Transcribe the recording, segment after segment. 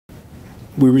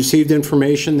We received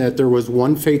information that there was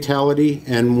one fatality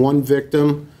and one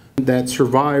victim. That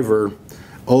survivor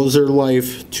owes their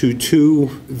life to two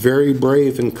very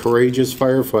brave and courageous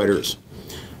firefighters.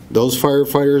 Those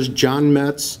firefighters, John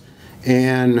Metz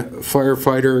and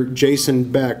firefighter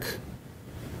Jason Beck,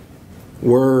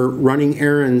 were running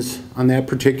errands on that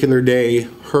particular day,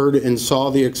 heard and saw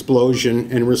the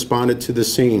explosion, and responded to the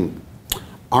scene.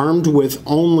 Armed with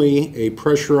only a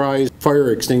pressurized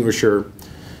fire extinguisher,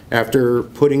 after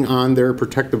putting on their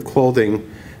protective clothing,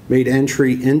 made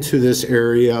entry into this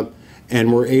area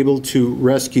and were able to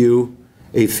rescue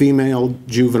a female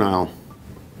juvenile.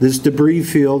 This debris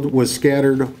field was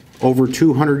scattered over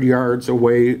 200 yards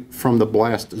away from the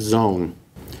blast zone.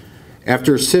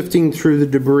 After sifting through the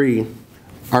debris,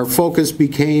 our focus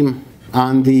became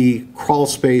on the crawl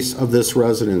space of this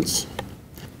residence.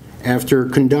 After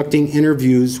conducting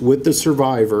interviews with the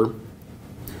survivor,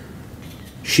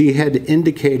 she had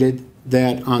indicated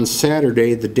that on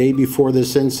Saturday, the day before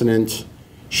this incident,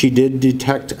 she did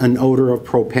detect an odor of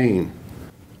propane.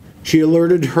 She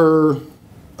alerted her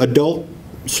adult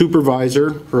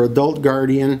supervisor, her adult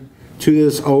guardian, to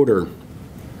this odor.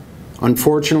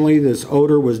 Unfortunately, this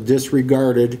odor was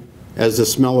disregarded as the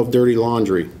smell of dirty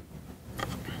laundry.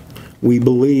 We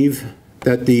believe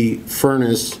that the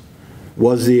furnace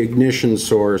was the ignition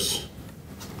source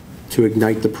to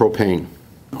ignite the propane.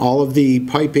 All of the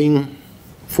piping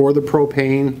for the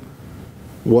propane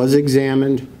was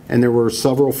examined, and there were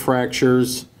several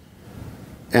fractures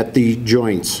at the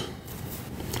joints.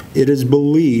 It is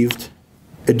believed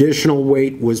additional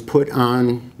weight was put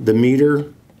on the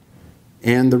meter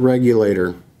and the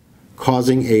regulator,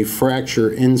 causing a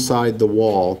fracture inside the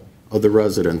wall of the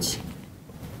residence.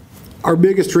 Our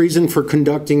biggest reason for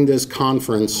conducting this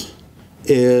conference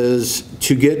is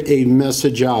to get a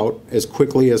message out as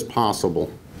quickly as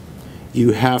possible.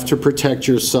 You have to protect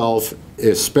yourself,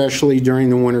 especially during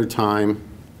the winter time.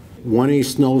 When a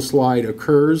snow slide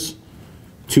occurs,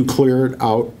 to clear it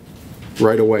out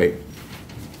right away.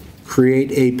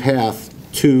 Create a path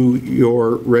to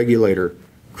your regulator.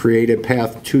 Create a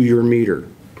path to your meter.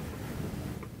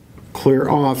 Clear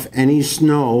off any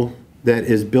snow that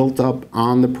is built up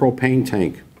on the propane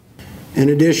tank. In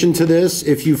addition to this,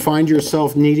 if you find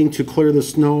yourself needing to clear the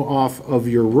snow off of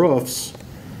your roofs,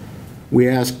 we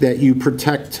ask that you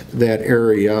protect that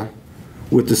area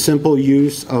with the simple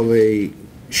use of a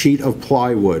sheet of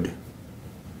plywood.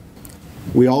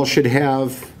 We all should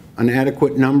have an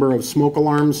adequate number of smoke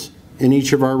alarms in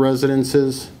each of our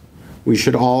residences. We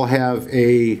should all have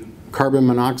a carbon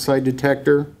monoxide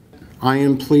detector. I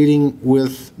am pleading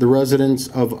with the residents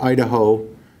of Idaho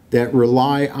that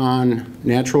rely on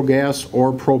natural gas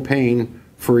or propane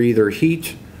for either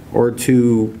heat or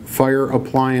to fire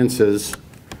appliances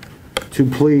to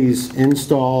please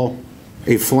install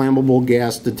a flammable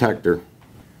gas detector.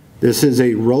 This is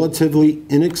a relatively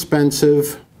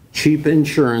inexpensive, cheap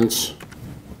insurance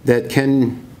that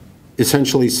can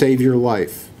essentially save your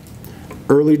life.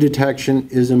 Early detection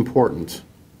is important.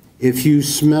 If you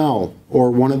smell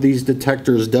or one of these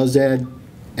detectors does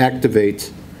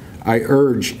activate, I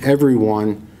urge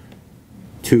everyone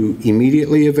to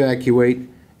immediately evacuate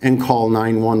and call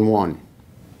 911.